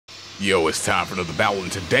Yo, it's time for another battle,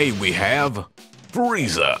 and today we have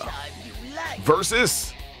Frieza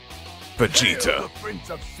versus Vegeta.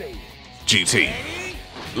 GT.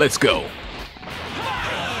 Let's go.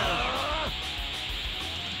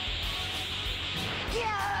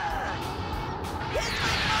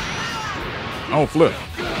 Oh, flip.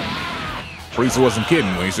 Frieza wasn't kidding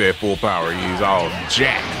when he said full power. He's all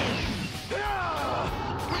jacked.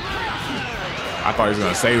 I thought he was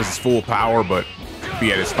going to save his full power, but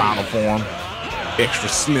be at his final form. Extra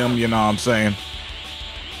slim, you know what I'm saying?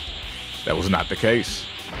 That was not the case.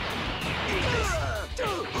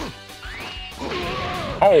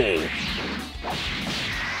 Oh!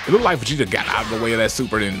 It looked like Vegeta got out of the way of that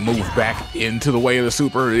super and moved back into the way of the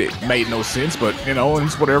super. It made no sense, but, you know,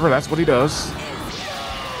 it's whatever. That's what he does.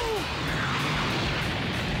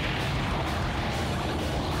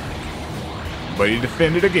 But he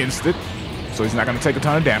defended against it, so he's not going to take a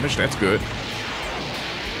ton of damage. That's good.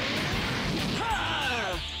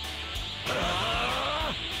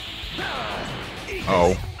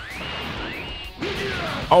 Oh.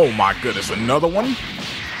 Oh my goodness, another one?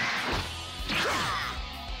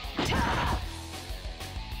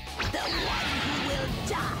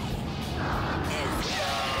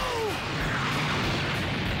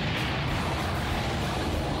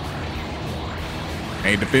 And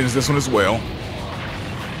he defends this one as well.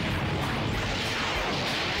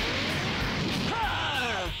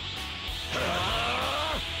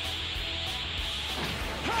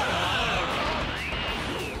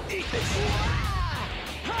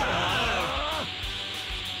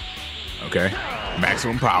 Okay,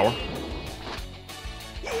 maximum power.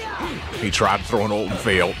 He tried to throw an ult and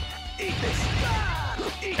failed.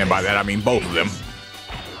 And by that I mean both of them.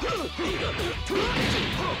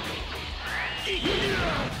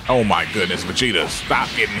 Oh my goodness, Vegeta, stop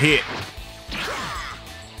getting hit.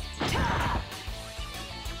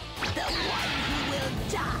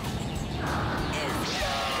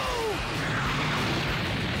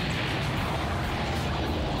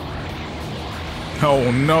 Oh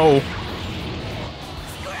no.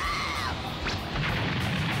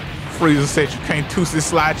 Frieza said you can't Tootsie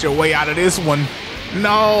slide your way out of this one.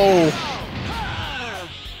 No.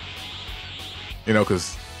 You know,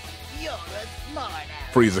 because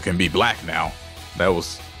Frieza can be black now. That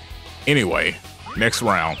was... Anyway, next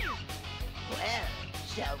round. Well,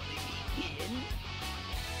 shall we begin?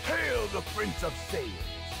 Hail the Prince of Saiyans.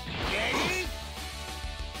 Ready?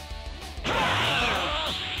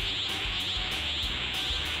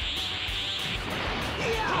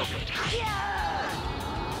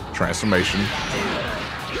 Transformation.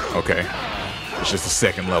 Okay. It's just the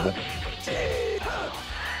second level.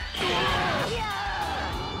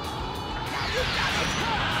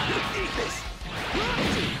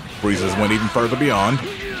 Frieza's went even further beyond.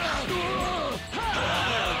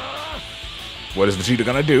 What is Vegeta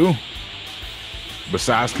gonna do?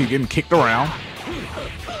 Besides keep getting kicked around.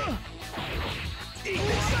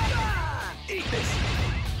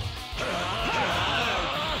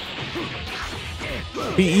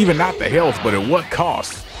 He evened out the health, but at what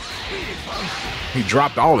cost? He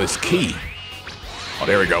dropped all his ki. Oh,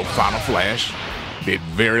 there we go. Final flash. Did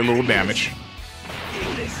very little damage.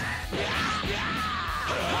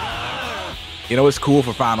 You know, it's cool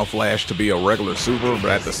for Final Flash to be a regular super,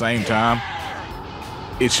 but at the same time,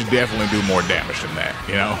 it should definitely do more damage than that,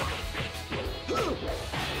 you know?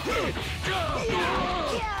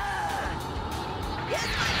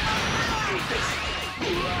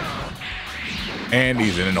 And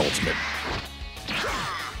he's in an ultimate.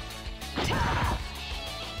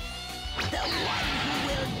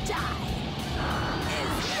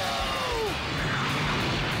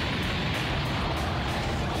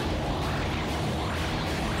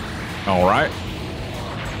 All right.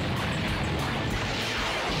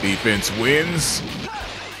 Defense wins.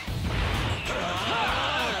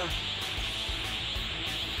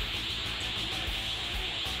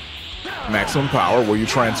 Maximum power. Will you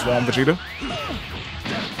transform, Vegeta?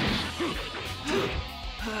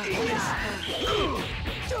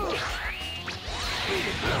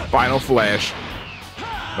 Final flash.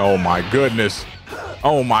 Oh my goodness.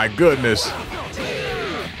 Oh my goodness.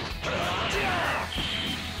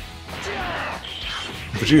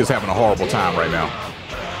 Vegeta's having a horrible time right now.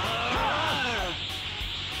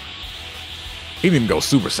 He didn't even go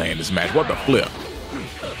Super Saiyan this match. What the flip?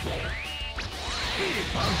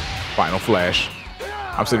 Final flash.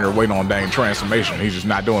 I'm sitting here waiting on dang transformation. He's just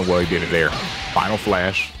not doing well. He did it there. Final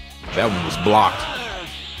flash. That one was blocked.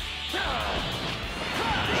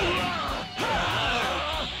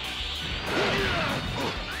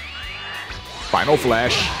 Final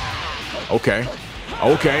flash. Okay.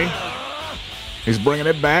 Okay. He's bringing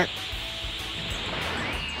it back.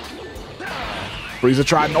 Frieza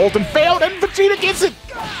tried an ult and failed, and Vegeta gets it.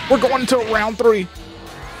 We're going to round 3.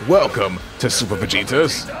 Welcome to Super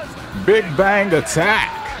Vegeta's Big Bang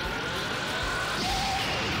Attack.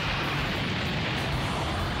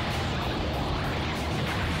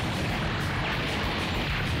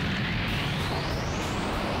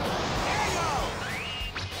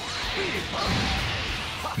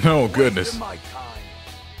 Oh, goodness.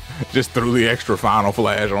 Just threw the extra final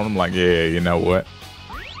flash on him like, yeah, you know what?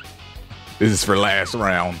 This is for last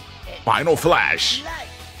round. Final flash.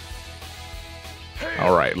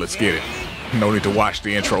 All right, let's get it. No need to watch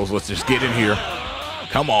the intros. Let's just get in here.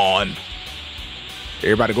 Come on.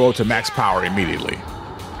 Everybody go up to max power immediately.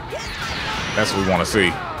 That's what we want to see.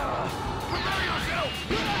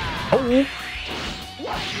 Oh.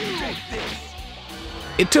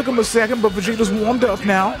 It took him a second, but Vegeta's warmed up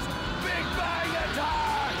now.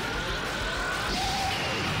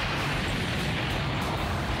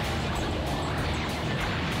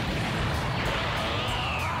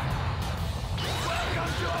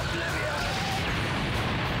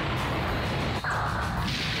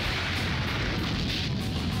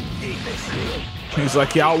 He's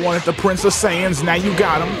like, y'all wanted the Prince of Saiyans, now you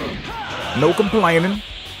got him. No complaining.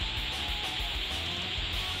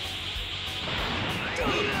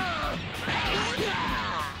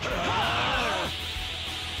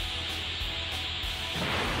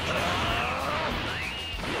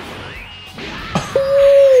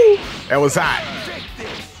 That was hot.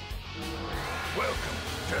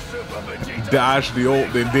 Dodged the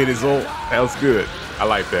ult, then did his ult. That was good. I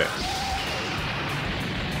like that.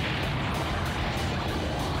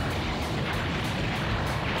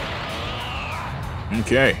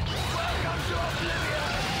 Okay.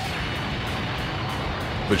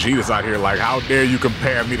 Vegeta's out here like, how dare you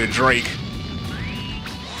compare me to Drake?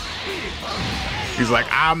 He's like,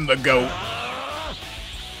 I'm the GOAT.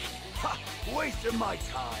 Wasting my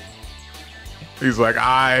time. He's like,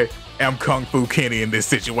 I am Kung Fu Kenny in this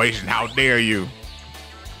situation. How dare you?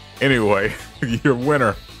 Anyway, your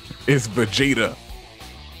winner is Vegeta.